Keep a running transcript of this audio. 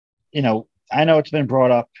I know it's been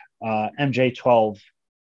brought up, MJ12.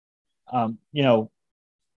 You know,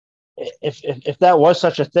 if that was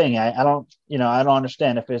such a thing, I don't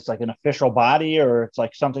understand if it's like an official body or it's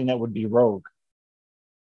like something that would be rogue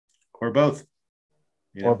or both.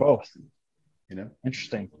 You or know, both. you know.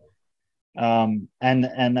 Interesting. And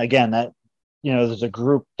again, that there's a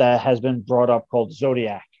group that has been brought up called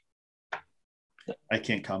Zodiac. I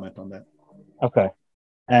can't comment on that. Okay.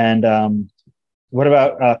 And what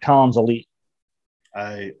about Collins Elite?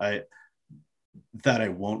 I that I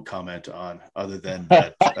won't comment on, other than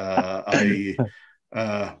that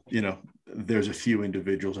there's a few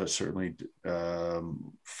individuals that certainly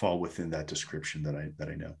fall within that description that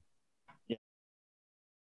I know.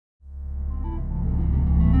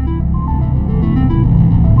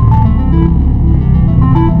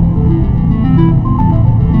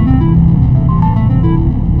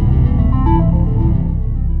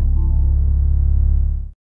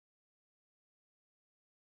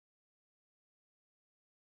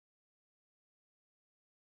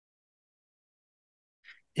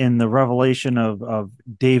 In the revelation of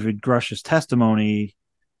David Grush's testimony,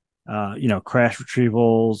 crash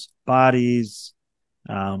retrievals, bodies,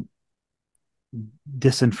 um,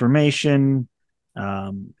 disinformation,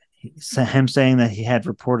 him saying that he had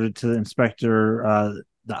reported to the inspector,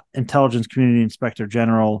 the intelligence community inspector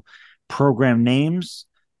general, program names.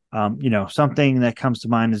 Something that comes to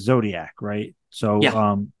mind is Zodiac, right? So,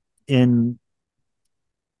 Yeah. In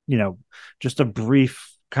just a brief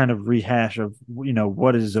kind of rehash of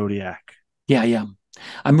what is Zodiac. Yeah.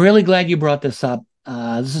 I'm really glad you brought this up.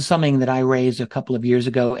 This is something that I raised a couple of years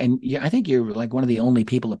ago, and I think you're like one of the only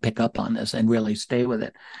people to pick up on this and really stay with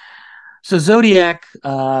it. So Zodiac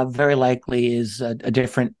very likely is a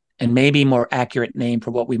different and maybe more accurate name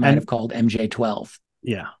for what we might have called MJ12.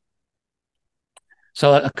 Yeah.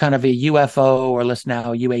 So a kind of a UFO, or let's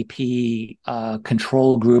now UAP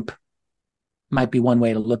control group might be one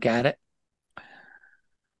way to look at it.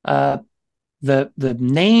 The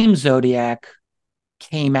name Zodiac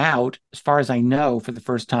came out, as far as I know, for the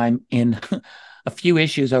first time in a few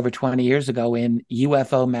issues over 20 years ago in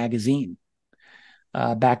UFO magazine,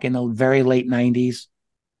 back in the very late 90s.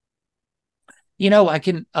 I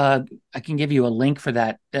can give you a link for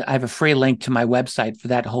that. I have a free link to my website for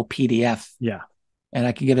that whole PDF. Yeah. And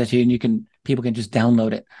I can give that to you, and people can just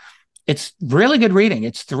download it. It's really good reading.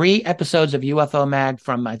 It's 3 episodes of UFO Mag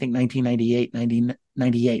from, I think,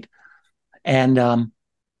 1998. And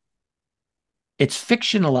it's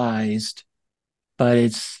fictionalized, but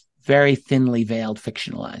it's very thinly veiled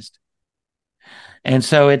fictionalized. And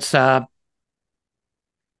so it's a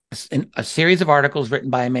series of articles written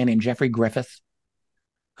by a man named Jeffrey Griffith,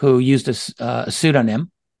 who used a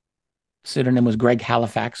pseudonym. Pseudonym was Greg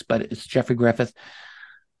Halifax, but it's Jeffrey Griffith,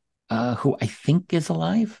 who I think is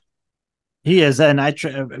alive. He is, and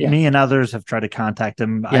me and others have tried to contact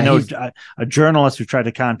him. Yeah, I know a journalist who tried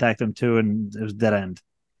to contact him too, and it was dead end.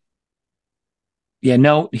 Yeah,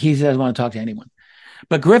 no, he doesn't want to talk to anyone.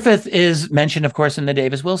 But Griffith is mentioned, of course, in the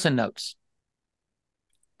Davis Wilson notes.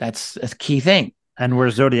 That's a key thing. And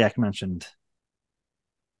where's Zodiac mentioned?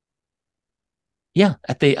 Yeah,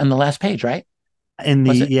 on the last page, right? In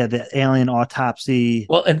the alien autopsy.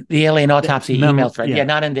 Well, in the alien autopsy email thread. Yeah,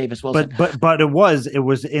 not in Davis Wilson. But it was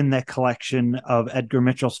in the collection of Edgar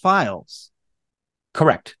Mitchell's files.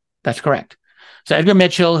 Correct. That's correct. So Edgar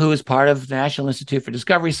Mitchell, who is part of the National Institute for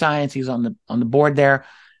Discovery Science, he's on the board there,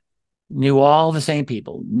 knew all the same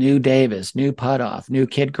people, knew Davis, knew Putoff, knew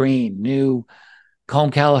Kit Green, knew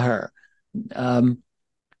Colm Kelleher, and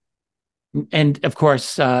of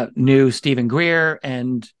course knew Stephen Greer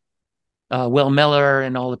and Will Miller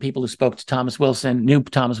and all the people who spoke to Thomas Wilson, knew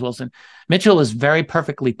Thomas Wilson. Mitchell is very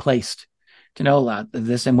perfectly placed to know a lot of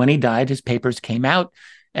this. And when he died, his papers came out.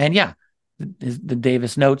 And the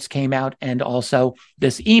Davis notes came out, and also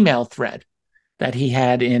this email thread that he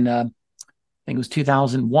had in, I think it was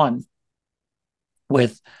 2001,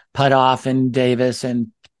 with Putoff and Davis,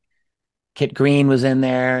 and Kit Green was in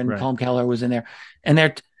there, and Colm Kelleher was in there.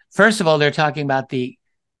 And first of all, they're talking about the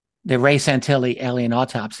Ray Santilli alien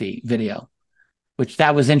autopsy video, which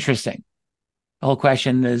that was interesting. The whole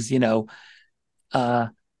question is,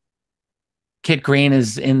 Kit Green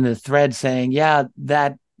is in the thread saying, yeah,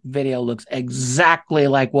 that video looks exactly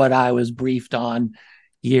like what I was briefed on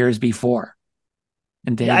years before.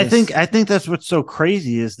 And Davis, I think that's what's so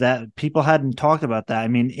crazy is that people hadn't talked about that. I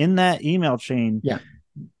mean, in that email chain,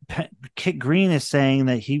 Kit Green is saying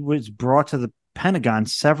that he was brought to the Pentagon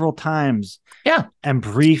several times, and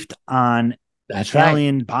briefed on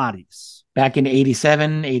alien bodies back in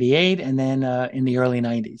 87, 88, and then in the early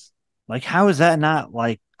 90s. Like, how is that not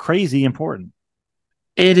like crazy important?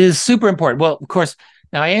 It is super important. Well, of course,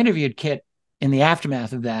 now I interviewed Kit in the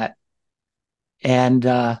aftermath of that. And,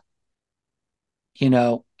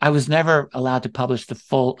 I was never allowed to publish the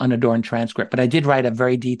full unadorned transcript, but I did write a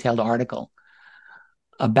very detailed article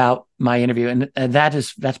about my interview. And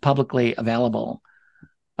that's publicly available.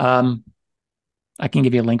 I can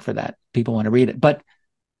give you a link for that. People want to read it. But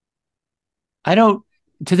I don't,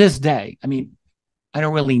 to this day, I mean, I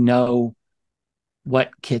don't really know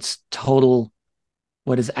what his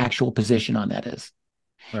actual position on that is.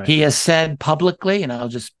 Right. He has said publicly, and I'll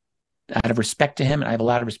just, out of respect to him, and I have a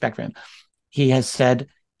lot of respect for him, he has said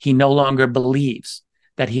he no longer believes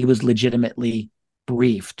that he was legitimately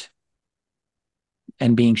briefed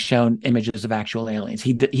and being shown images of actual aliens.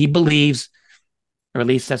 He believes, or at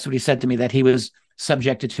least that's what he said to me, that he was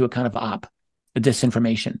subjected to a kind of a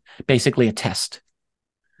disinformation, basically a test.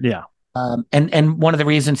 Yeah. And one of the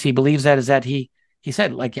reasons he believes that is that he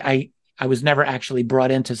said, like, I was never actually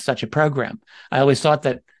brought into such a program. I always thought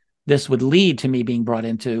that this would lead to me being brought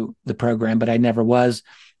into the program, but I never was.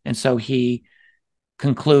 And so he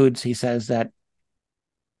concludes, he says that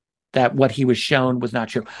what he was shown was not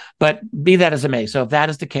true. But be that as it may, so if that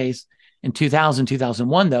is the case, in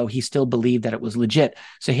 2001, though, he still believed that it was legit.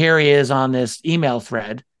 So here he is on this email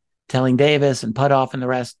thread telling Davis and Putoff and the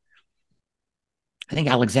rest. I think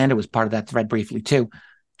Alexander was part of that thread briefly too,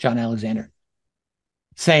 John Alexander,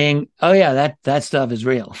 saying, oh yeah, that stuff is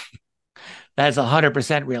real. That's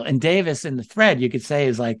 100% real. And Davis in the thread, you could say,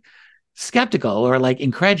 is like skeptical or like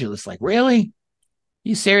incredulous, like, really?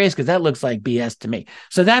 You serious? Because that looks like BS to me.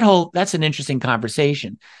 So that's an interesting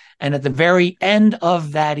conversation. And at the very end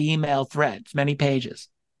of that email thread, it's many pages,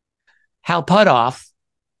 Hal Putoff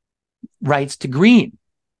writes to Green.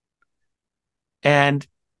 And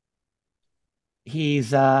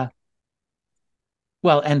he's, and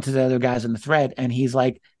to the other guys in the thread, and he's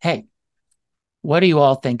like, hey, what do you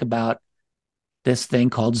all think about this thing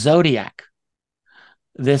called ZODIAC?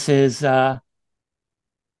 This is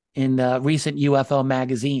in the recent UFO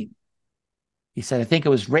magazine. He said, I think it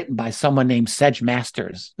was written by someone named Sedge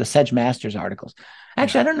Masters, the Sedge Masters articles.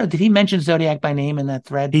 Actually, I don't know. Did he mention Zodiac by name in that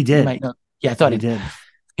thread? He did. You might know. Yeah, I thought he did.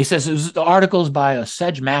 He says it was the articles by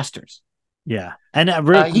Sedge Masters. Yeah. And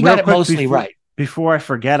he got it mostly right. Before I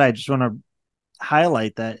forget, I just want to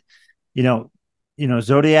highlight that,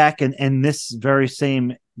 Zodiac and this very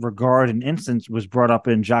same regard and instance was brought up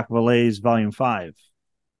in Jacques Vallée's Volume 5.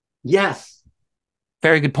 Yes.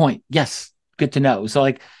 Very good point. Yes. Good to know. So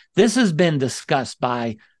like this has been discussed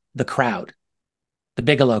by the crowd, the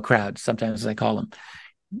Bigelow crowd, sometimes as I call them.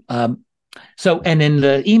 And in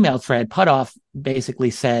the email thread, Putoff basically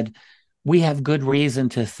said, we have good reason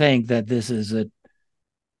to think that this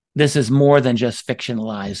is more than just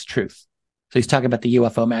fictionalized truth. So he's talking about the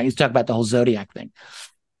UFO man. He's talking about the whole Zodiac thing.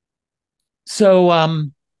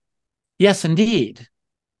 So, yes, indeed,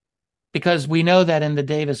 because we know that in the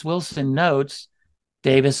Davis-Wilson notes,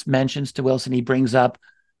 Davis mentions to Wilson, he brings up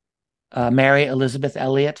Mary Elizabeth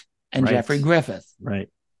Elliott and right. Jeffrey Griffith. Right.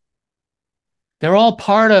 They're all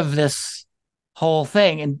part of this whole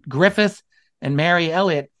thing. And Griffith and Mary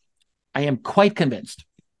Elliott, I am quite convinced,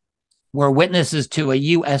 were witnesses to a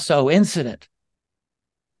USO incident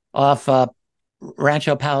off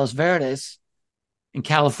Rancho Palos Verdes in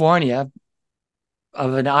California,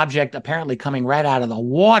 of an object apparently coming right out of the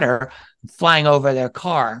water, flying over their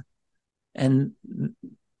car, and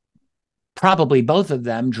probably both of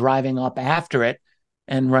them driving up after it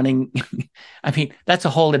and running. I mean, that's a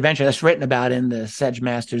whole adventure that's written about in the Sedge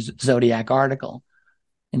Masters Zodiac article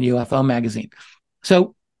in UFO magazine.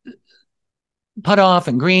 So Putoff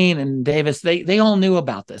and Green and Davis, they all knew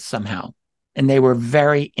about this somehow, and they were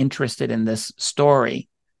very interested in this story.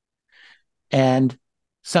 And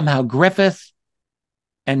somehow Griffith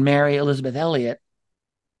and Mary Elizabeth Elliott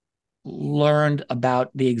learned about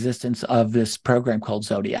the existence of this program called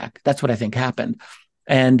Zodiac. That's what I think happened.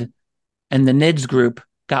 And the NIDS group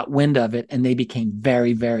got wind of it, and they became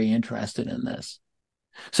very, very interested in this.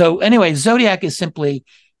 So anyway, Zodiac is simply,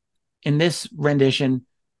 in this rendition,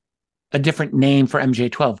 a different name for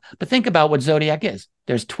MJ12. But think about what Zodiac is.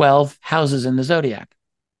 There's 12 houses in the Zodiac.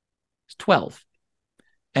 It's 12.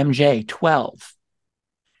 MJ 12.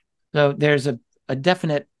 So there's a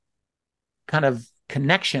definite kind of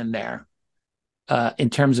connection there in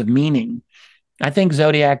terms of meaning. I think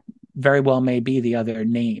Zodiac very well may be the other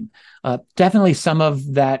name. Definitely some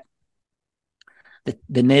of that,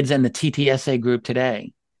 the NIDS and the TTSA group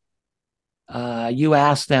today, you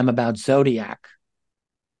ask them about Zodiac,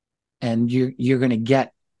 and you're going to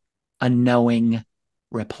get a knowing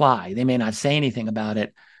reply. They may not say anything about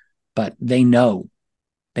it, but they know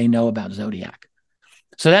about Zodiac.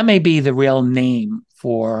 So that may be the real name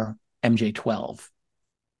for MJ12,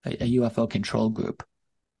 a UFO control group.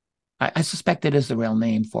 I suspect it is the real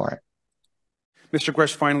name for it. Mr.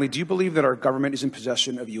 Gresh, finally, do you believe that our government is in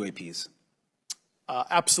possession of UAPs?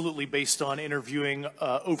 Absolutely, based on interviewing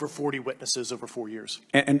over 40 witnesses over 4 years.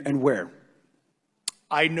 And where?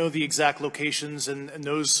 I know the exact locations, and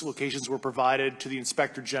those locations were provided to the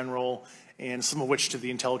Inspector General, and some of which to the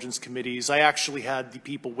intelligence committees. I actually had the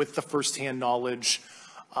people with the firsthand knowledge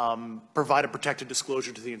provide a protected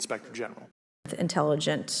disclosure to the Inspector General.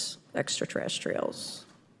 Intelligent extraterrestrials.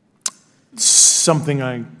 Something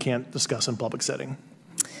I can't discuss in public setting.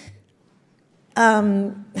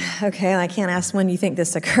 Okay, I can't ask when you think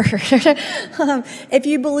this occurred. If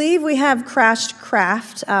you believe we have crashed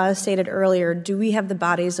craft, stated earlier, do we have the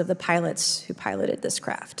bodies of the pilots who piloted this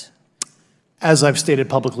craft? As I've stated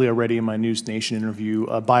publicly already in my News Nation interview,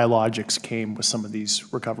 biologics came with some of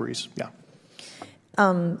these recoveries, yeah.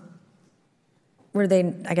 Were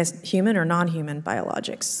they, I guess, human or non-human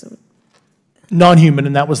biologics? Non-human,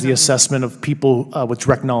 and that was the assessment of people with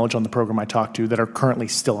direct knowledge on the program I talked to that are currently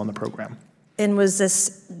still on the program. And was this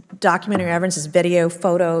documentary evidence, this video,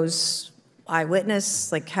 photos,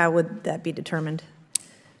 eyewitness? Like, how would that be determined?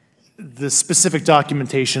 The specific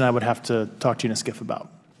documentation I would have to talk to you in a skiff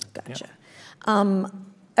about. Gotcha. Yeah.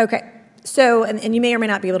 Okay. So, and you may or may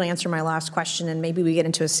not be able to answer my last question, and maybe we get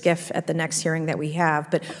into a skiff at the next hearing that we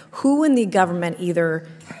have, but who in the government, either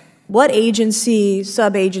what agency,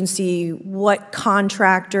 sub-agency, what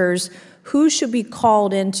contractors, who should be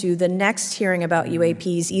called into the next hearing about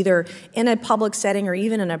UAPs, either in a public setting or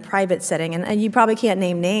even in a private setting? And you probably can't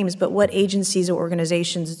name names, but what agencies or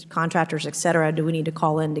organizations, contractors, et cetera, do we need to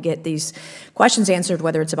call in to get these questions answered,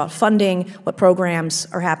 whether it's about funding, what programs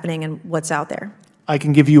are happening, and what's out there? I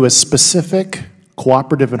can give you a specific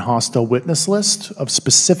cooperative and hostile witness list of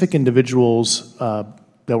specific individuals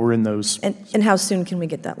that were in those. And how soon can we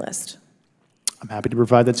get that list? I'm happy to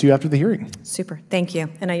provide that to you after the hearing. Super. Thank you.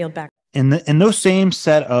 And I yield back. In those same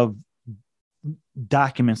set of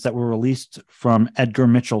documents that were released from Edgar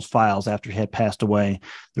Mitchell's files after he had passed away,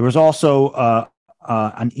 there was also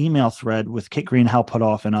an email thread with Kit Green, Hal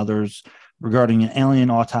Puthoff, and others regarding an alien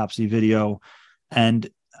autopsy video. And,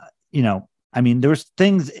 I mean, there was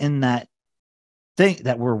things in that thing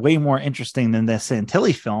that were way more interesting than the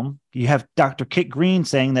Santilli film. You have Dr. Kit Green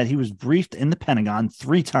saying that he was briefed in the Pentagon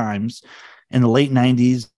 3 times in the late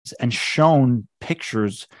 90s and shown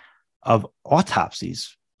pictures of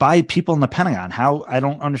autopsies by people in the Pentagon. How, I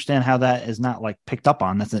don't understand how that is not like picked up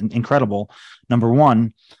on. That's incredible, number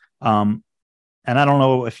one. And I don't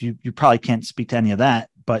know if you probably can't speak to any of that,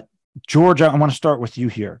 but George, I want to start with you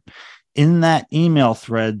here. In that email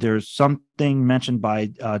thread, there's something mentioned by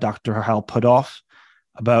Dr. Hal Puthoff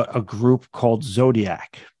about a group called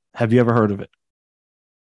ZODIAC. Have you ever heard of it?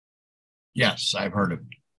 Yes, I've heard of it.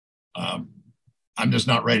 I'm just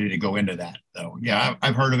not ready to go into that, though. Yeah,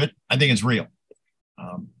 I've heard of it. I think it's real.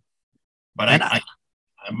 But I'm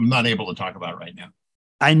not able to talk about it right now.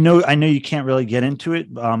 I know you can't really get into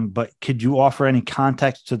it, but could you offer any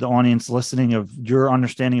context to the audience listening of your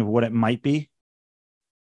understanding of what it might be?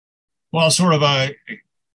 Well, sort of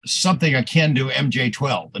something akin to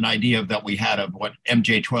MJ12, an idea that we had of what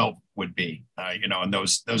MJ12 would be. And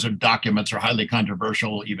those are documents are highly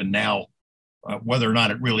controversial even now. Whether or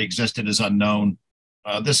not it really existed is unknown.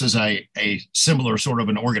 This is a similar sort of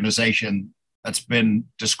an organization that's been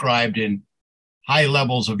described in high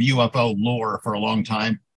levels of UFO lore for a long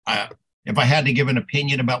time. If I had to give an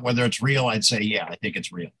opinion about whether it's real, I'd say, yeah, I think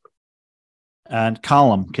it's real. And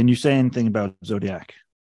Colum, can you say anything about Zodiac?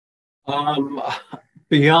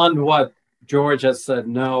 Beyond what George has said,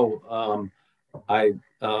 no. I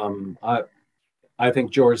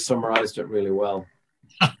think George summarized it really well.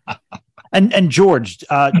 And George,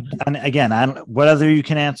 and again, whether you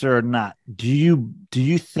can answer or not, do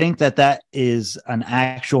you think that is an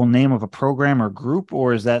actual name of a program or group,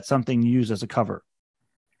 or is that something you use as a cover?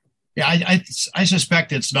 Yeah, I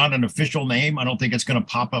suspect it's not an official name. I don't think it's going to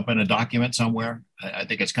pop up in a document somewhere. I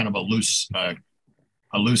think it's kind of a loose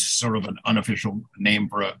sort of an unofficial name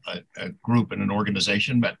for a group and an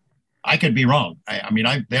organization. But I could be wrong.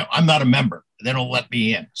 I'm not a member. They don't let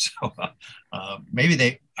me in. So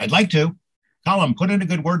maybe I'd like to. Colin, put in a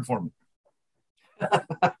good word for me.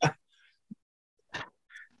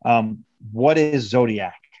 What is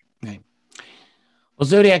Zodiac? Right. Well,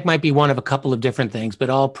 Zodiac might be one of a couple of different things,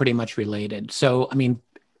 but all pretty much related. So, I mean,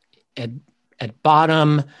 at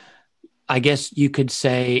bottom, I guess you could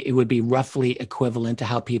say it would be roughly equivalent to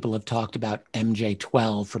how people have talked about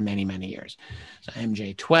MJ12 for many, many years. So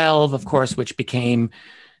MJ12, of course, which became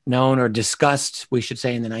known or discussed, we should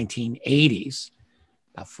say, in the 1980s.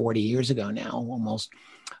 about 40 years ago now, almost,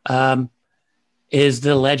 is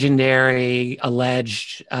the legendary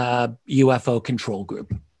alleged UFO control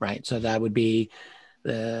group, right? So that would be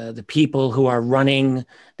the people who are running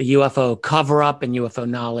the UFO cover-up and UFO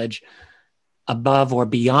knowledge above or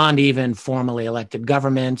beyond even formally elected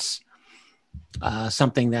governments,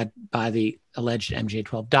 something that by the alleged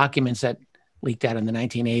MJ-12 documents that leaked out in the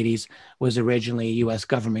 1980s was originally a U.S.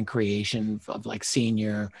 government creation of like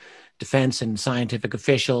senior defense and scientific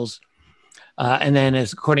officials. And then,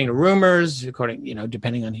 as according to rumors,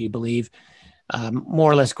 depending on who you believe,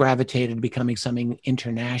 more or less gravitated to becoming something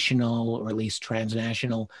international or at least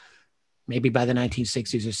transnational, maybe by the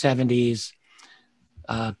 1960s or 70s,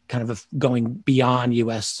 kind of going beyond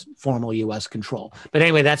formal U.S. control. But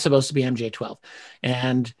anyway, that's supposed to be MJ-12.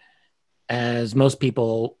 And as most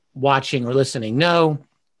people watching or listening know,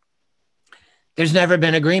 there's never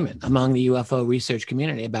been agreement among the UFO research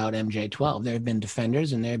community about MJ-12. There have been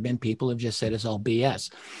defenders and there have been people who have just said it's all BS.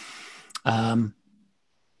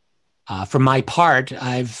 For my part,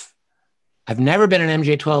 I've never been an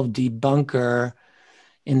MJ-12 debunker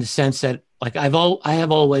in the sense that, like, I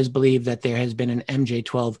have always believed that there has been an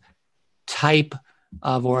MJ-12 type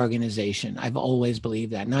of organization. I've always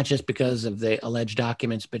believed that, not just because of the alleged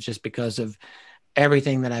documents, but just because of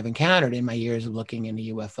everything that I've encountered in my years of looking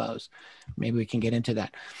into UFOs. Maybe we can get into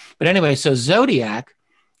that. But anyway, so ZODIAC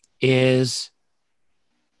is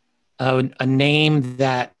a name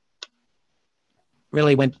that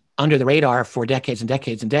really went under the radar for decades and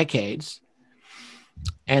decades and decades,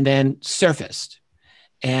 and then surfaced.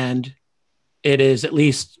 And it is at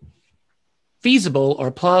least feasible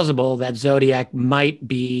or plausible that ZODIAC might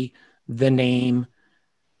be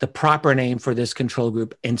the proper name for this control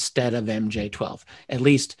group instead of MJ-12. At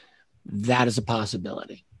least that is a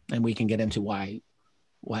possibility. And we can get into why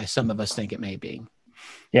some of us think it may be.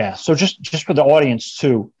 Yeah. So just for the audience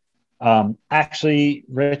too, actually,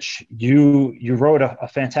 Rich, you wrote a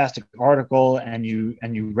fantastic article and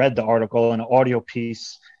you read the article in an audio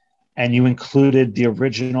piece, and you included the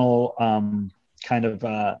original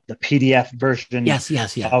the PDF version of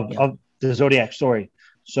the ZODIAC story.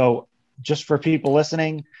 So just for people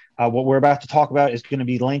listening, what we're about to talk about is going to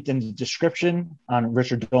be linked in the description on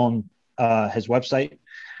Richard Dolan, his website.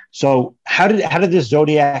 So how did this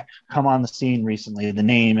ZODIAC come on the scene recently, the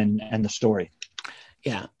name and the story?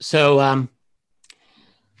 Yeah. So,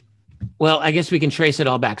 well, I guess we can trace it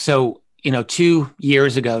all back. So, 2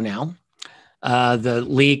 years ago now, the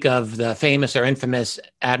leak of the famous or infamous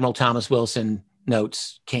Admiral Thomas Wilson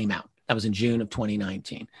notes came out. That was in June of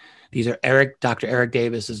 2019. These are Dr. Eric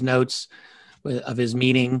Davis's notes of his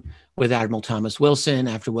meeting with Admiral Thomas Wilson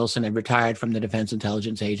after Wilson had retired from the Defense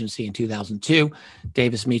Intelligence Agency in 2002.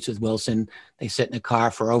 Davis meets with Wilson. They sit in a car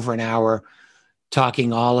for over an hour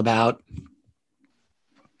talking all about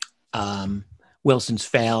Wilson's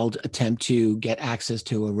failed attempt to get access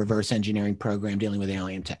to a reverse engineering program dealing with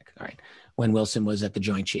alien tech, all right, when Wilson was at the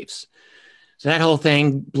Joint Chiefs. So that whole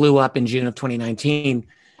thing blew up in June of 2019.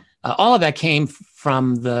 All of that came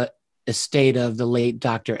from the estate of the late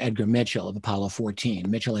Dr. Edgar Mitchell of Apollo 14.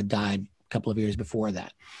 Mitchell had died a couple of years before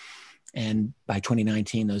that. And by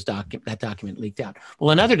 2019, that document leaked out. Well,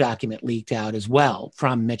 another document leaked out as well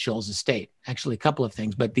from Mitchell's estate. Actually, a couple of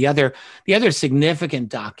things. But the other significant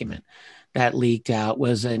document that leaked out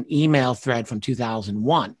was an email thread from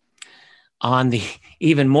 2001 on the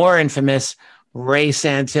even more infamous Ray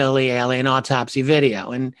Santilli alien autopsy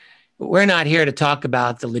video. And we're not here to talk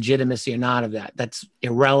about the legitimacy or not of that. That's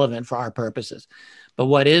irrelevant for our purposes. But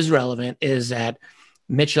what is relevant is that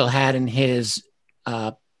Mitchell had in his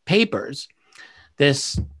papers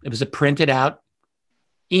it was a printed out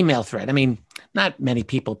email thread. I mean, not many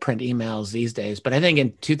people print emails these days, but I think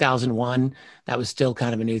in 2001, that was still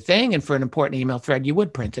kind of a new thing. And for an important email thread, you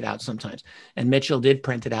would print it out sometimes. And Mitchell did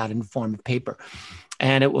print it out in the form of paper.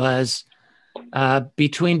 And it was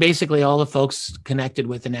between basically all the folks connected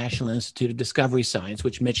with the National Institute of Discovery Science,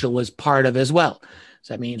 which Mitchell was part of as well.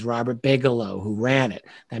 So that means Robert Bigelow, who ran it.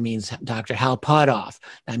 That means Dr. Hal Puthoff.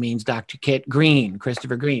 That means Dr.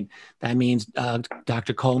 Christopher Green. That means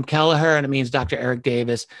Dr. Colm Kelleher, and it means Dr. Eric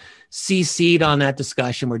Davis. CC'd on that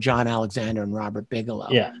discussion were John Alexander and Robert Bigelow.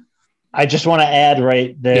 Yeah. I just want to add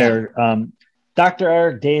right there, Dr.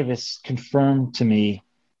 Eric Davis confirmed to me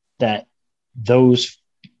that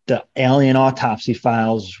the alien autopsy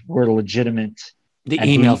files were legitimate. The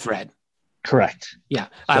email thread. Correct. Yeah. So,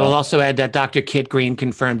 I will also add that Dr. Kit Green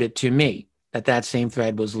confirmed it to me, that same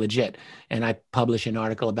thread was legit. And I publish an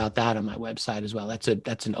article about that on my website as well. That's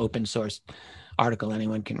an open source article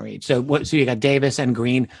anyone can read. So you got Davis and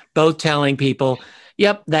Green both telling people,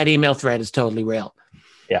 yep, that email thread is totally real.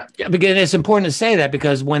 Yeah, because it's important to say that,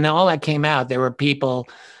 because when all that came out, there were people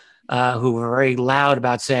who were very loud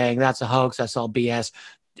about saying that's a hoax, that's all BS.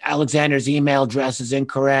 Alexander's email address is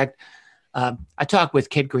incorrect. I talked with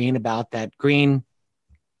Kit Green about that. Green,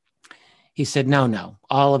 he said, no,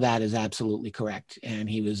 all of that is absolutely correct. And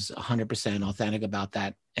he was 100% authentic about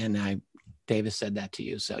that. And Davis said that to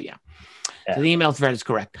you. So yeah. So the email thread is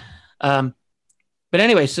correct. But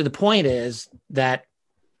anyway, so the point is that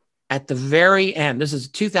at the very end, this is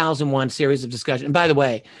a 2001 series of discussion. And by the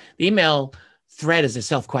way, the email thread is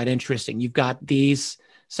itself quite interesting. You've got these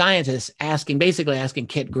scientists basically asking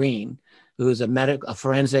Kit Green, who's a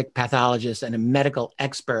forensic pathologist and a medical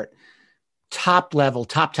expert, top level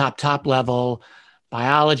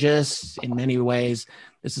biologist in many ways.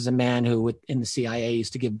 This is a man who in the CIA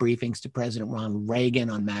used to give briefings to President Ronald Reagan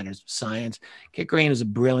on matters of science. Kit Green is a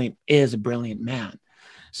brilliant man.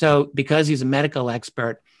 So because he's a medical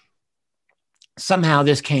expert, somehow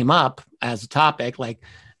this came up as a topic, like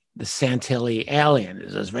the Santilli alien,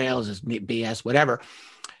 is Israel, is BS, whatever.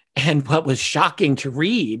 And what was shocking to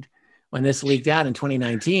read when this leaked out in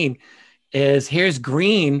 2019 is here's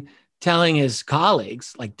Green telling his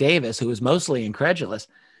colleagues, like Davis, who was mostly incredulous,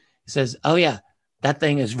 he says, oh yeah, that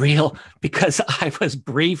thing is real because I was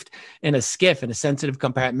briefed in a SCIF, in a sensitive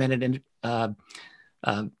compartmented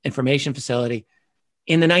information facility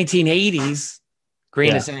in the 1980s,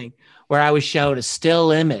 Green is saying, where I was shown a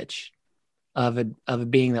still image of a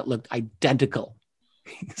being that looked identical.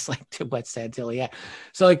 It's like to what Santilli had.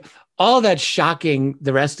 So like all of that shocking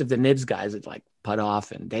the rest of the NIDS guys, it's like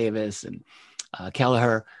Putoff and Davis and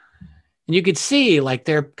Kelleher. And you could see like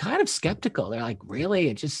they're kind of skeptical. They're like, really?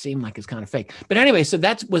 It just seemed like it's kind of fake. But anyway, so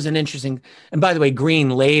that was an interesting. And by the way, Green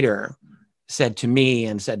later said to me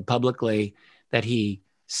and said publicly that he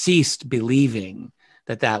ceased believing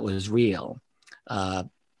that was real a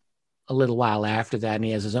little while after that. And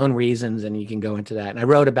he has his own reasons, and you can go into that. And I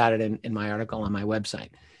wrote about it in my article on my website.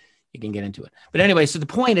 You can get into it. But anyway, so the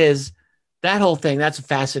point is that whole thing, that's a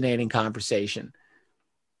fascinating conversation.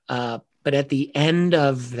 But at the end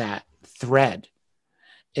of that thread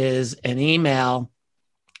is an email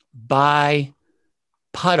by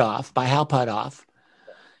Hal Putoff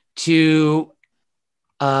to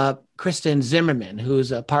Kristen Zimmerman,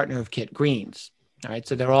 who's a partner of Kit Green's. All right,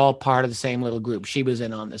 so they're all part of the same little group. She was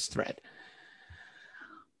in on this thread.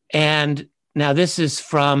 And now this is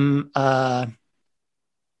from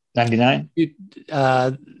 99.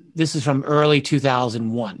 This is from early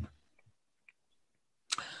 2001.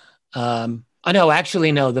 No,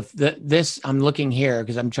 actually, no. This I'm looking here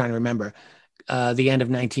because I'm trying to remember. The end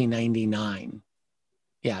of 1999.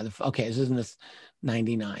 Yeah. Okay, this isn't this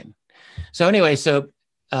 99. So anyway,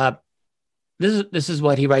 this is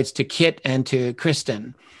what he writes to Kit and to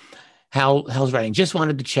Kristen. Hal's writing. Just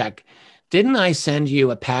wanted to check. Didn't I send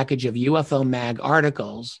you a package of UFO Mag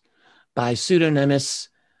articles by pseudonymous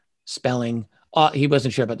spelling? He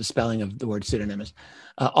wasn't sure about the spelling of the word pseudonymous.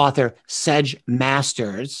 Author Sedge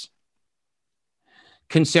Masters,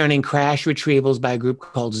 concerning crash retrievals by a group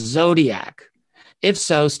called ZODIAC. If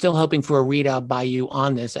so, still hoping for a readout by you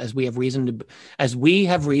on this, as we have reason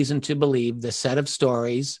to believe the set of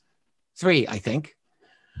stories, 3, I think,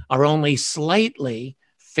 are only slightly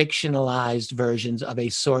fictionalized versions of a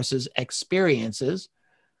source's experiences,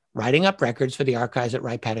 writing up records for the archives at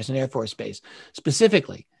Wright-Patterson Air Force Base.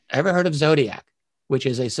 Specifically, ever heard of Zodiac, which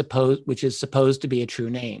is supposed to be a true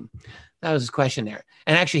name? That was his question there.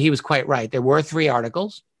 And actually, he was quite right. There were 3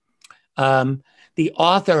 articles. The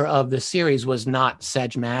author of the series was not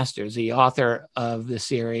Sedge Masters. The author of the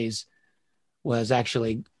series was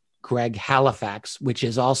actually Greg Halifax, which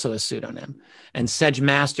is also a pseudonym. And Sedge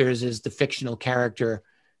Masters is the fictional character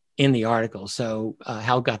in the article. So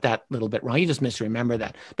Hal got that little bit wrong. He just misremembered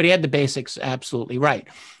that. But he had the basics absolutely right.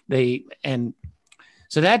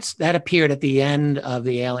 So that appeared at the end of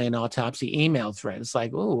the alien autopsy email thread. It's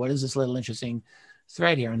like, oh, what is this little interesting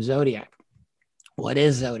thread here on Zodiac? What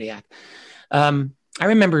is Zodiac? I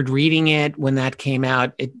remembered reading it when that came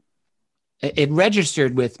out. It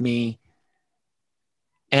registered with me.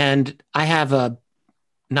 And I have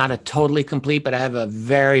not a totally complete, but I have a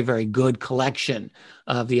very, very good collection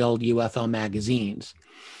of the old UFO magazines.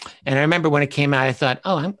 And I remember when it came out, I thought,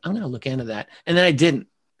 oh, I'm going to look into that. And then I didn't.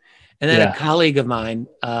 And then a colleague of mine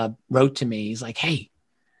wrote to me. He's like, hey,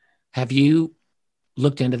 have you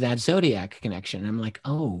looked into that Zodiac connection? And I'm like,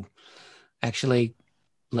 oh, actually,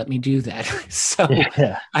 let me do that. So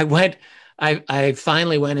I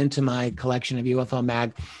finally went into my collection of UFO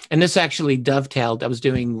Mag, and this actually dovetailed. I was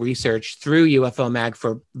doing research through UFO Mag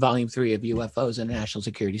for Volume 3 of UFOs in a National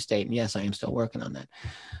Security State, and yes, I am still working on that.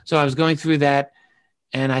 So I was going through that,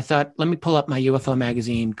 And I thought, let me pull up my UFO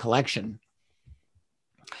magazine collection.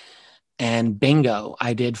 And bingo,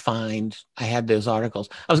 I did find, I had those articles.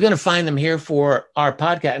 I was going to find them here for our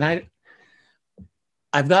podcast. And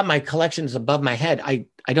I've got my collections above my head. I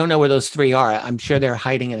don't know where those 3 are. I'm sure they're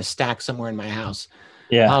hiding in a stack somewhere in my house.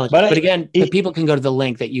 Yeah. But again, the people can go to the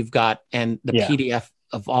link that you've got, and the PDF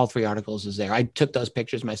of all 3 articles is there. I took those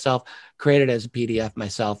pictures myself, created it as a PDF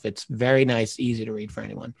myself. It's very nice, easy to read for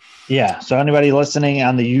anyone. Yeah. So anybody listening,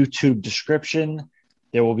 on the YouTube description,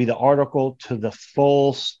 there will be the article to the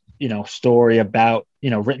full, story about,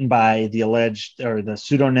 written by the alleged, or the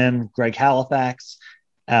pseudonym Greg Halifax,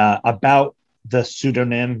 about the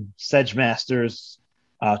pseudonym Sedge Masters,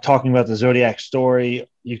 talking about the Zodiac story.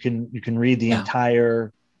 You can read the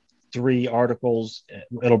entire 3 articles.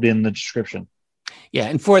 It'll be in the description. Yeah,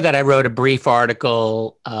 and for that, I wrote a brief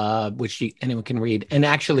article, which anyone can read. And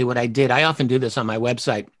actually, what I did, I often do this on my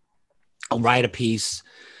website. I'll write a piece,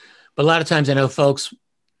 but a lot of times I know folks,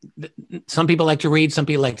 some people like to read, some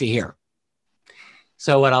people like to hear.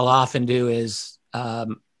 So what I'll often do is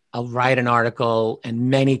I'll write an article, and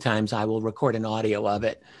many times I will record an audio of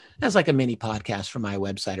it as like a mini podcast for my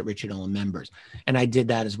website at Richard Olin Members. And I did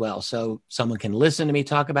that as well. So someone can listen to me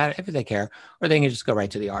talk about it if they care, or they can just go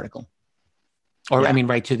right to the article. Or,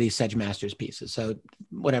 right to the Sedge Masters pieces. So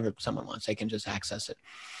whatever someone wants, they can just access it.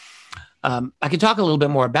 I can talk a little bit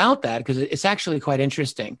more about that because it's actually quite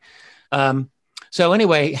interesting. So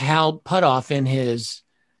anyway, Hal Puthoff in his...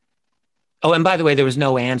 Oh, and by the way, there was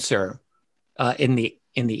no answer in the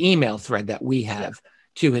email thread that we have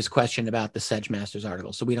to his question about the Sedge Masters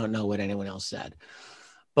article. So we don't know what anyone else said.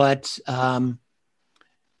 But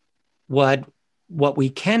what we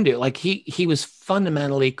can do, like he was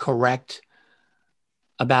fundamentally correct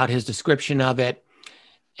about his description of it,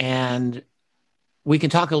 and we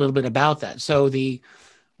can talk a little bit about that. So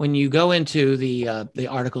when you go into the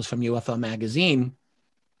articles from UFO Magazine,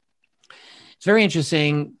 it's very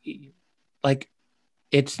interesting. Like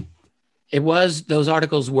those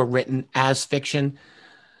articles were written as fiction,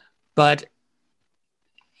 but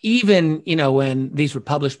even when these were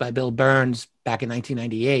published by Bill Burns back in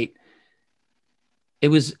 1998,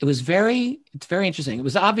 it's very interesting. It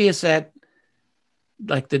was obvious that,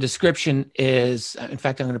 like, the description is, in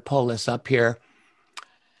fact, I'm going to pull this up here.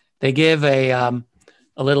 They give a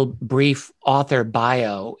little brief author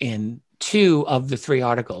bio in 2 of the 3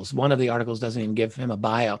 articles. One of the articles doesn't even give him a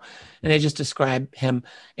bio. And they just describe him,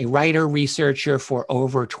 a writer, researcher for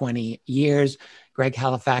over 20 years. Greg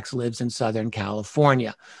Halifax lives in Southern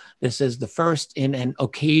California. This is the first in an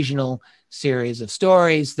occasional series of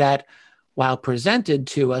stories that, while presented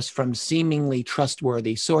to us from seemingly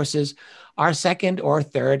trustworthy sources, are second or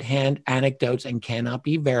third hand anecdotes and cannot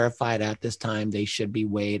be verified at this time. They should be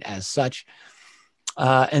weighed as such.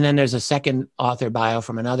 And then there's a second author bio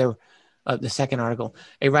from the second article.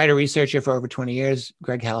 A writer researcher for over 20 years,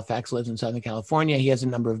 Greg Halifax lives in Southern California. He has a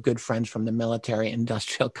number of good friends from the military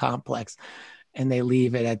industrial complex, and they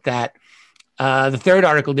leave it at that. The third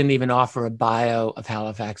article didn't even offer a bio of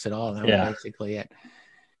Halifax at all. That was basically it.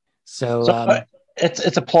 So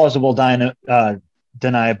it's a plausible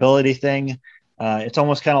deniability thing. It's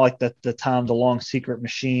almost kind of like the Tom DeLonge secret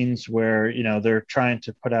machines, where they're trying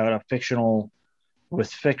to put out a fictional with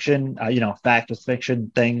fiction, fact with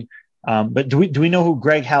fiction thing. But do we know who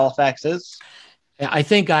Greg Halifax is? I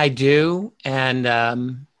think I do, and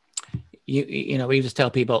we just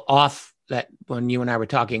tell people off that when you and I were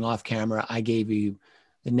talking off camera, I gave you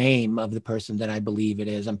the name of the person that I believe it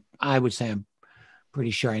is. I would say I'm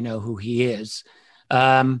pretty sure I know who he is. But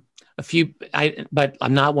I'm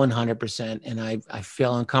not 100%, and I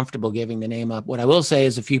feel uncomfortable giving the name up. What I will say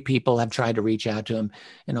is a few people have tried to reach out to him,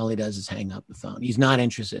 and all he does is hang up the phone. He's not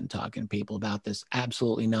interested in talking to people about this.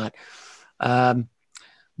 Absolutely not.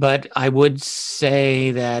 But I would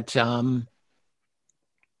say that there's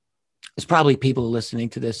probably people listening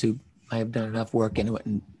to this who I have done enough work into it,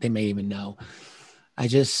 and they may even know. I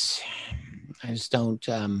just don't.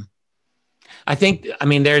 I think,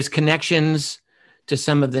 there's connections to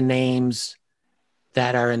some of the names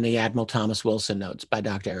that are in the Admiral Thomas Wilson notes by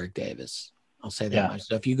Dr. Eric Davis. I'll say that much.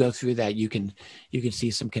 So if you go through that, you can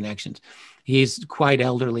see some connections. He's quite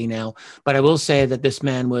elderly now, but I will say that this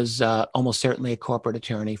man was almost certainly a corporate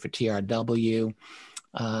attorney for TRW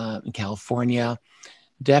in California,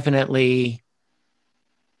 definitely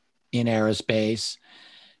in aerospace.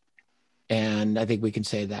 And I think we can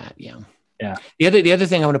say that, yeah. Yeah. The other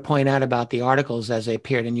thing I want to point out about the articles as they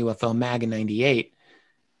appeared in UFO Mag in '98,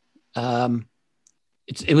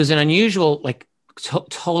 it was an unusual,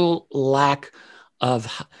 total lack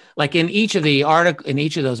of, in each of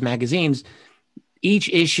those magazines, each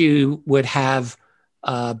issue would have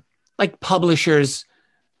like publishers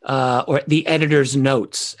or the editor's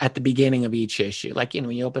notes at the beginning of each issue. Like,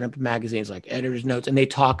 when you open up a magazine, it's like editor's notes, and they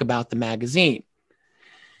talk about the magazine.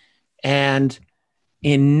 And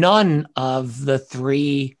in none of the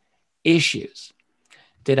 3 issues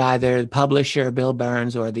did either the publisher, Bill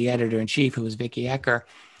Burns, or the editor-in-chief, who was Vicky Ecker,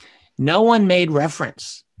 no one made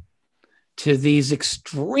reference to these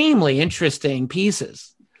extremely interesting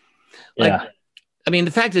pieces. Like, the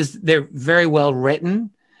fact is they're very well written.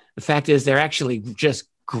 The fact is they're actually just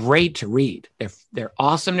great to read. They're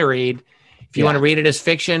awesome to read. If you want to read it as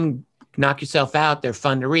fiction, knock yourself out. They're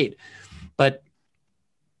fun to read.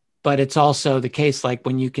 But it's also the case, like,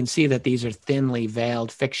 when you can see that these are thinly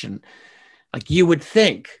veiled fiction, like, you would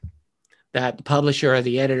think that the publisher or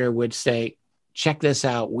the editor would say, check this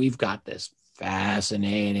out. We've got this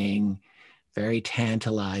fascinating, very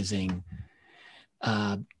tantalizing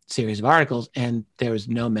series of articles, and there was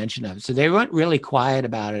no mention of it. So they weren't really quiet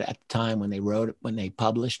about it at the time when they wrote it, when they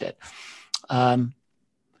published it.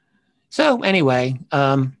 So anyway,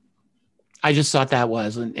 I just thought that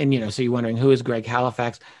was, and so you're wondering, who is Greg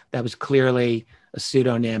Halifax? That was clearly a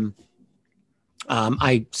pseudonym.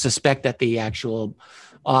 I suspect that the actual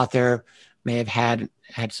author may have had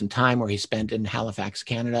some time where he spent in Halifax,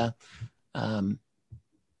 Canada. That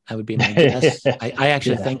would be my guess. I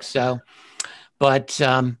actually think so. But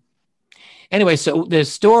anyway, so the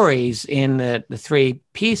stories in the 3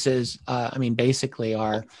 pieces, basically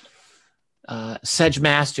are Sedge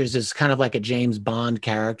Masters is kind of like a James Bond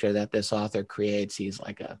character that this author creates. He's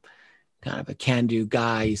like a kind of a can-do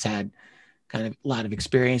guy. He's had kind of a lot of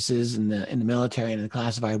experiences in the military and in the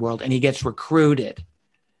classified world, and he gets recruited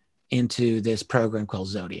into this program called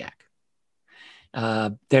ZODIAC.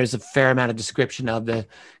 There's a fair amount of description of the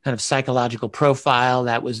kind of psychological profile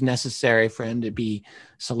that was necessary for him to be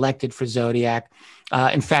selected for ZODIAC.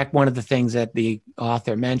 In fact, one of the things that the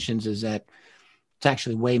author mentions is that it's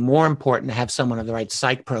actually way more important to have someone of the right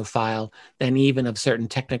psych profile than even of certain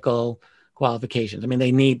technical qualifications.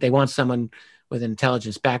 They want someone with an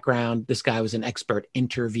intelligence background. This guy was an expert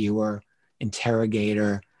interviewer,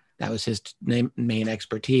 interrogator. That was his main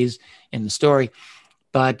expertise in the story.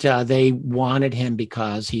 But they wanted him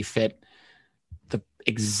because he fit the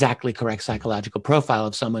exactly correct psychological profile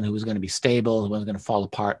of someone who was going to be stable, who wasn't going to fall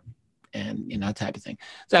apart, and that type of thing.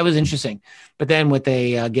 So that was interesting. But then what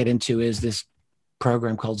they get into is this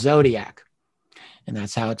program called ZODIAC, and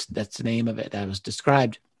that's the name of it that was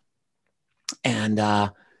described. And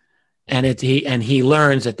he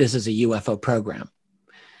learns that this is a UFO program,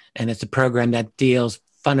 and it's a program that deals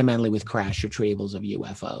fundamentally with crash retrievals of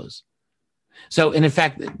UFOs. So, and in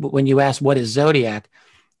fact, when you ask what is ZODIAC,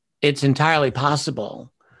 it's entirely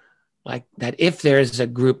possible, like that if there's a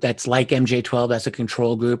group that's like MJ12, that's a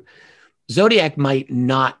control group, ZODIAC might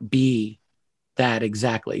not be that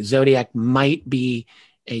exactly. ZODIAC might be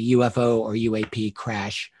a UFO or UAP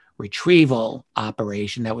crash retrieval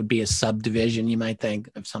operation. That would be a subdivision, you might think,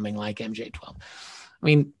 of something like MJ12.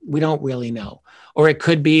 We don't really know. Or it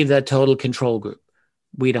could be the total control group.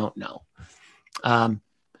 We don't know.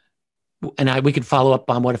 We could follow up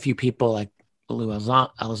on what a few people like Lou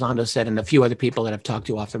Elizondo said and a few other people that I've talked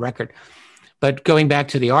to off the record. But going back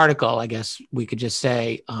to the article, I guess we could just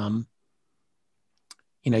say,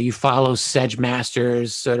 you follow Sedge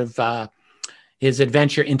Masters, sort of his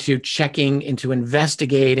adventure into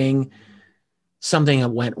investigating something that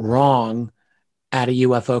went wrong at a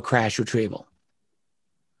UFO crash retrieval.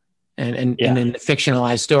 And in the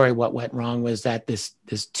fictionalized story, what went wrong was that this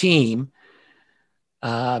team,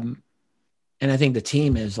 and I think the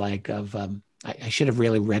team is like I should have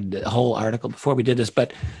really read the whole article before we did this,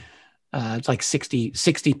 but it's like 60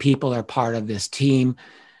 people are part of this team.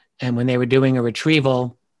 And when they were doing a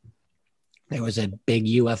retrieval, there was a big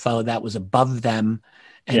UFO that was above them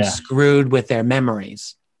and screwed with their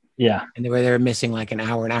memories. Yeah. And they were missing like an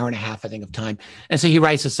hour and a half, I think, of time. And so he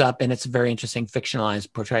writes this up, and it's a very interesting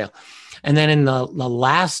fictionalized portrayal. And then in the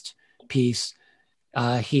last piece,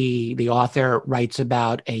 the author writes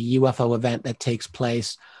about a UFO event that takes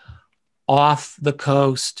place off the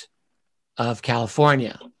coast of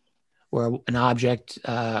California, where an object,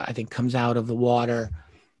 I think, comes out of the water.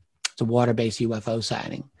 It's a water-based UFO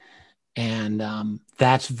sighting. And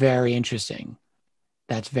that's very interesting.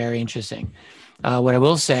 That's very interesting. What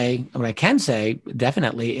I can say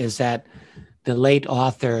definitely is that the late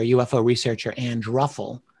author, UFO researcher, Anne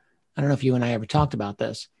Druffel, I don't know if you and I ever talked about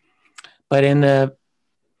this, but in the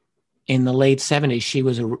late 70s, she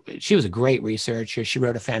was a great researcher. She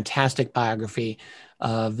wrote a fantastic biography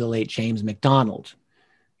of the late James McDonald.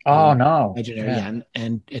 Oh, no.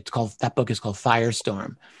 And that book is called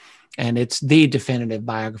Firestorm. And it's the definitive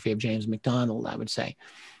biography of James McDonald, I would say.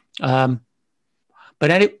 But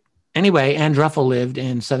anyway, Ann Druffel lived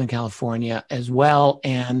in Southern California as well.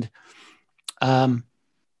 And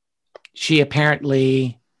she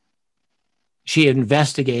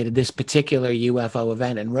investigated this particular UFO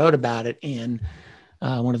event and wrote about it in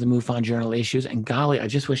one of the MUFON Journal issues. And golly, I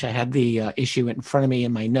just wish I had the issue in front of me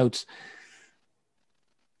in my notes.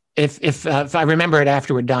 If I remember it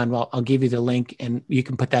after we're done, well, I'll give you the link and you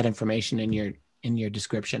can put that information in your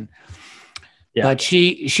description. Yeah. But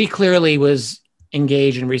she clearly was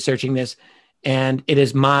engaged in researching this, and it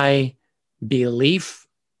is my belief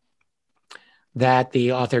that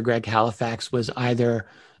the author Greg Halifax was either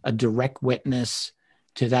a direct witness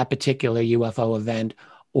to that particular UFO event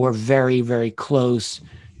or very, very close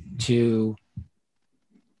to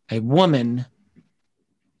a woman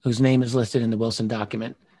whose name is listed in the Wilson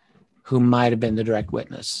document, who might have been the direct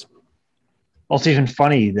witness. Well, it's even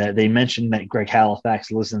funny that they mentioned that Greg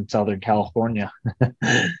Halifax lives in Southern California.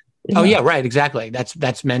 Oh, yeah, right. Exactly.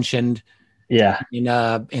 That's mentioned. Yeah.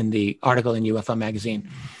 In the article in UFO magazine.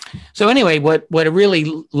 So anyway, what it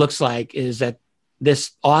really looks like is that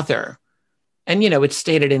this author, and, it's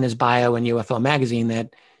stated in his bio in UFO magazine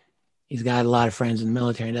that he's got a lot of friends in the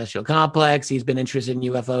military industrial complex. He's been interested in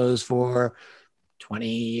UFOs for 20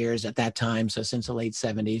 years at that time. So since the late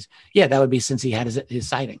 70s. Yeah, that would be since he had his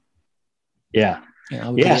sighting. Yeah.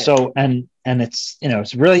 Yeah. So, and it's,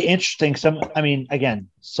 it's really interesting. Some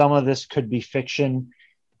of this could be fiction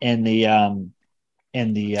in the,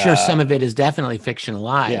 sure. Some of it is definitely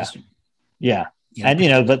fictionalized. Yeah.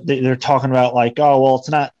 And, but they're talking about like, oh, well, it's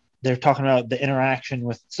not, they're talking about the interaction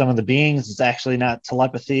with some of the beings. It's actually not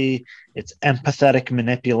telepathy. It's empathetic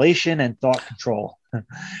manipulation and thought control. That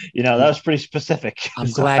was pretty specific.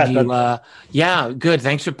 I'm glad you, yeah, good.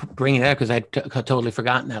 Thanks for bringing it up because I'd totally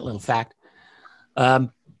forgotten that little fact.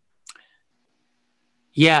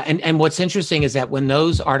 Yeah. And what's interesting is that when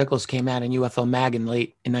those articles came out in UFO Mag in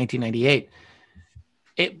 1998,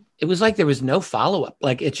 it was like there was no follow-up.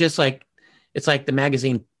 Like, it's just like, it's like the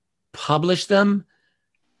magazine published them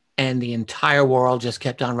and the entire world just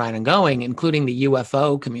kept on right and going, including the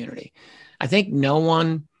UFO community. I think no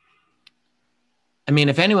one,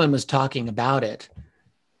 if anyone was talking about it,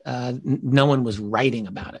 no one was writing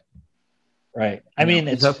about it. Right.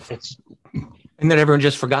 It's and then everyone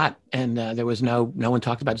just forgot. And there was no one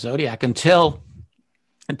talked about Zodiac until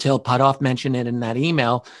Putoff mentioned it in that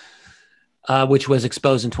email, which was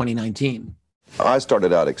exposed in 2019. I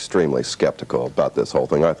started out extremely skeptical about this whole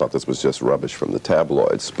thing. I thought this was just rubbish from the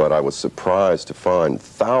tabloids, but I was surprised to find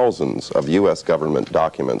thousands of U.S. government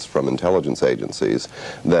documents from intelligence agencies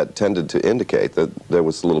that tended to indicate that there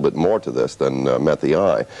was a little bit more to this than met the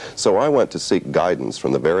eye. So I went to seek guidance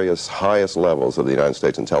from the various highest levels of the United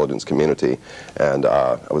States intelligence community, and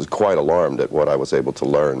I was quite alarmed at what I was able to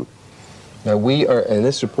learn. Now, we are, in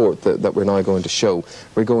this report that we're now going to show,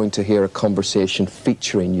 we're going to hear a conversation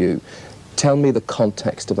featuring you. Tell me the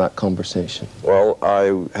context of that conversation. Well,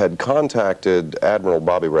 I had contacted Admiral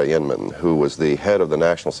Bobby Ray Inman, who was the head of the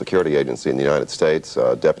National Security Agency in the United States,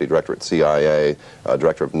 Deputy Director at CIA,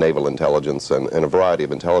 Director of Naval Intelligence, and a variety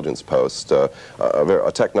of intelligence posts, a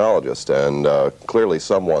technologist, and clearly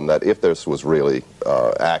someone that, if this was really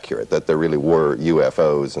accurate, that there really were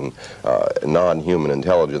UFOs and non-human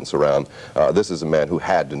intelligence around, this is a man who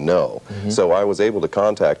had to know. Mm-hmm. So I was able to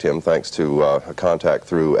contact him thanks to a contact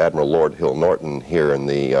through Admiral Lord Hill Norton here in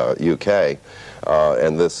the UK.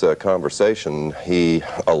 And this conversation, he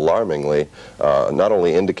alarmingly not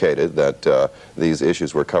only indicated that these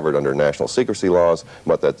issues were covered under national secrecy laws,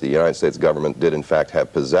 but that the United States government did in fact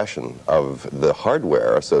have possession of the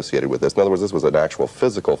hardware associated with this. In other words, this was an actual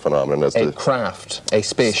physical phenomenon. As a craft, a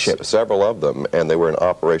spaceship. Several of them, and they were in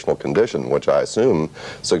operational condition, which I assume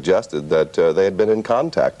suggested that they had been in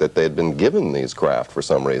contact, that they had been given these craft for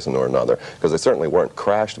some reason or another, because they certainly weren't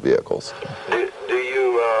crashed vehicles. Do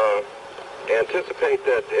you anticipate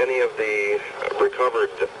that any of the recovered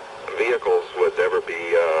vehicles would ever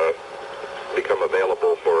become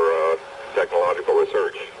available for technological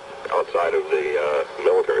research outside of the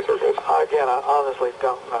military circles? Again, I honestly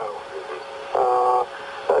don't know.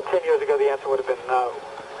 10 years ago, the answer would have been no.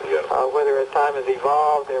 Yeah. Whether as time has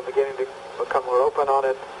evolved, they're beginning to become more open on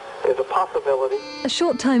it, is a possibility. A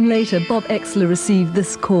short time later, Bob Exler received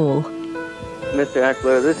this call. Mr.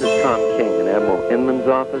 Exler, this is Tom King in Admiral Inman's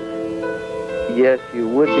office. Yes, you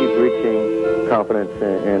would be breaching confidence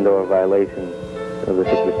and/or violation of the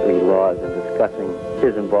secrecy laws in discussing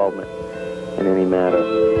his involvement in any matter.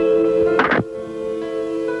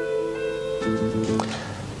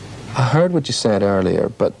 heard what you said earlier,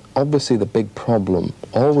 but obviously the big problem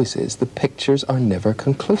always is the pictures are never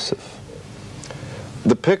conclusive.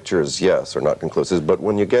 The pictures, yes, are not conclusive, but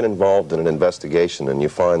when you get involved in an investigation and you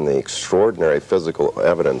find the extraordinary physical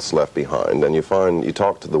evidence left behind, and you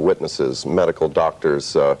talk to the witnesses, medical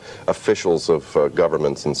doctors, officials of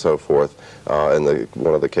governments and so forth, and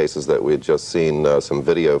one of the cases that we had just seen some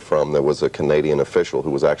video from, there was a Canadian official who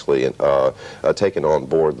was actually taken on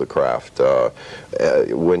board the craft.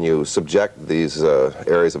 When you subject these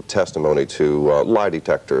areas of testimony to lie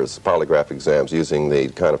detectors, polygraph exams, using the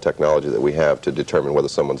kind of technology that we have to determine whether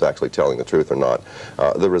someone's actually telling the truth or not,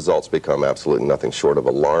 the results become absolutely nothing short of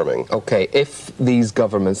alarming. Okay, if these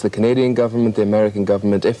governments, the Canadian government, the American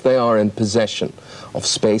government, if they are in possession of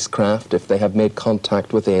spacecraft, if they have made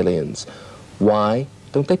contact with aliens, why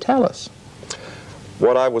don't they tell us?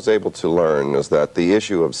 What I was able to learn is that the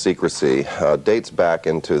issue of secrecy dates back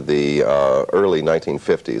into the early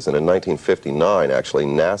 1950s, and in 1959, actually,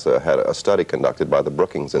 NASA had a study conducted by the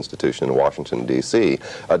Brookings Institution in Washington, D.C.,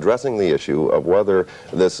 addressing the issue of whether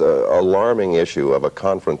this alarming issue of a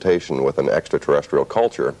confrontation with an extraterrestrial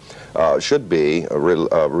culture should be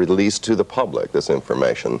released to the public, this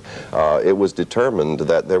information. It was determined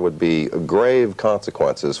that there would be grave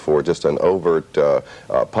consequences for just an overt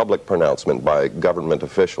public pronouncement by government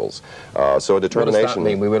officials. So a determination... What does that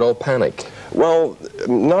mean? We would all panic? Well,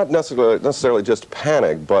 not necessarily just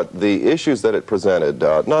panic, but the issues that it presented,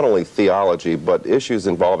 not only theology, but issues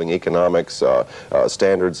involving economics,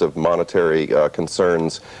 standards of monetary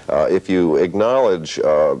concerns. If you acknowledge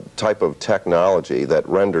type of technology that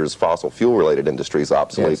renders fossil fuel-related industries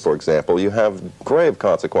obsolete, yes, for example, you have grave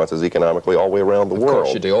consequences economically all the way around the world. Of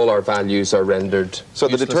course you do. All our values are rendered so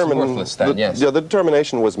useless and worthless then, yes. The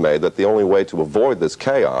determination was made that the only way to avoid this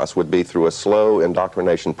chaos would be through a slow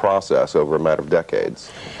indoctrination process over a matter of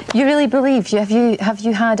decades. You really believe? Have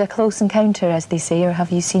you had a close encounter, as they say, or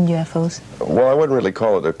have you seen UFOs? Well, I wouldn't really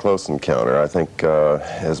call it a close encounter. I think it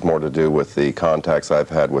has more to do with the contacts I've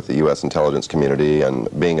had with the U.S. intelligence community, and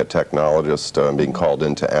being a technologist, being called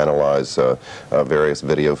in to analyze various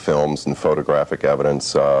video films and photographic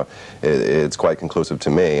evidence. It's quite conclusive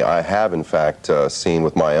to me. I have, in fact, seen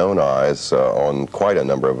with my own eyes on quite a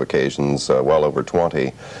number of occasions, well over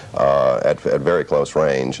 20, at very close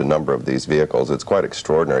range, a number of these vehicles. It's quite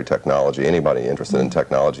extraordinary technology. Anybody interested in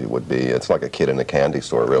technology would be, it's like a kid in a candy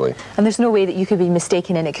store, really. And there's no way that you could be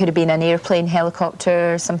mistaken and it could have been an airplane,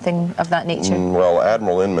 helicopter, or something of that nature? Well,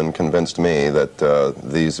 Admiral Inman convinced me that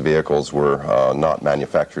these vehicles were not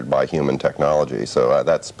manufactured by human technology, so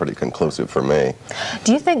that's pretty conclusive for me.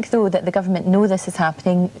 Do you think, though, that the government know this is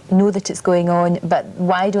happening, know that it's going on, but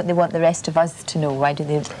why don't they want the rest of us to know? Why do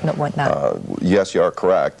they not want that? Yes, you are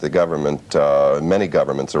correct. The government, many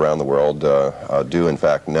governments around the world do in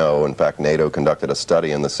fact know. In fact, NATO conducted a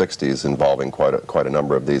study in the 60s involving quite a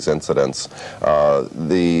number of these incidents.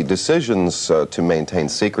 The decisions to maintain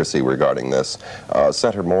secrecy regarding this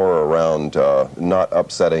center more around not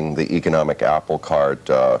upsetting the economic apple cart,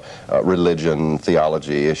 religion,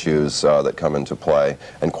 theology issues that come into play,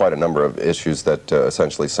 and quite a number of issues that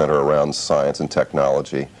essentially center around science and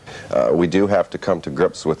technology. We do have to come to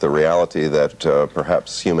grips with the reality that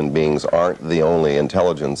perhaps human beings aren't the only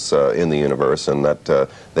intelligence in the universe, and that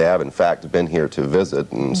they have in fact been here to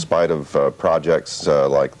visit, in spite of projects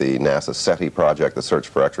like the NASA SETI project, the search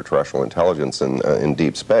for extraterrestrial intelligence in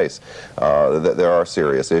deep space. There are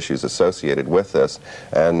serious issues associated with this,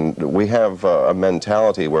 and we have a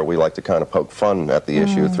mentality where we like to kind of poke fun at the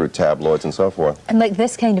issue through tabloids and so forth. And like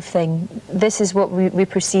this kind of thing, this is what we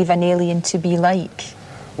perceive an alien to be like.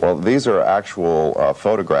 Well, these are actual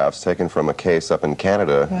photographs taken from a case up in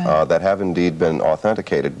Canada that have indeed been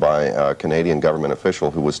authenticated by a Canadian government official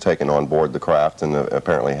who was taken on board the craft and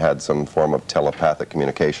apparently had some form of telepathic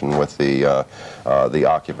communication with the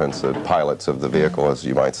occupants, the pilots of the vehicle, as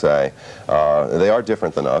you might say. They are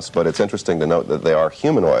different than us, but it's interesting to note that they are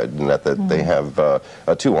humanoid, and that they have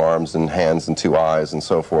 2 arms and hands and 2 eyes and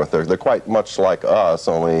so forth. They're quite much like us,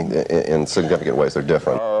 only in significant ways they're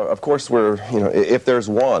different. Of course, if there's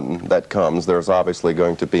one that comes, there's obviously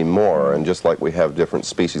going to be more, and just like we have different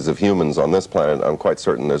species of humans on this planet, I'm quite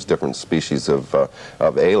certain there's different species of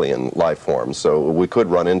alien life forms. So we could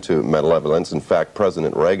run into malevolence. In fact,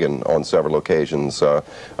 President Reagan on several occasions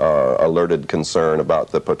alerted concern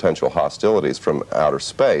about the potential hostilities from outer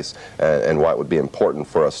space, and why it would be important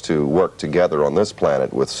for us to work together on this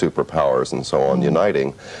planet with superpowers and so on,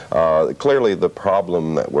 uniting. Clearly the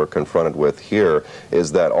problem that we're confronted with here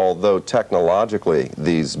is that although technologically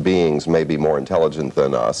these beings may be more intelligent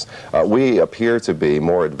than us, we appear to be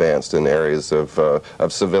more advanced in areas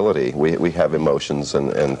of civility. We have emotions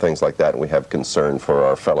and things like that, and we have concern for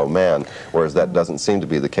our fellow man, whereas that doesn't seem to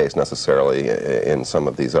be the case necessarily in some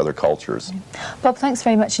of these other cultures. Bob, thanks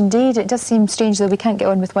very much indeed. It does seem strange that we can't get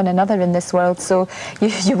on with one another in this world, so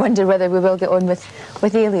you wonder whether we will get on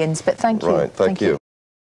with aliens, but thank you. Right, thank you.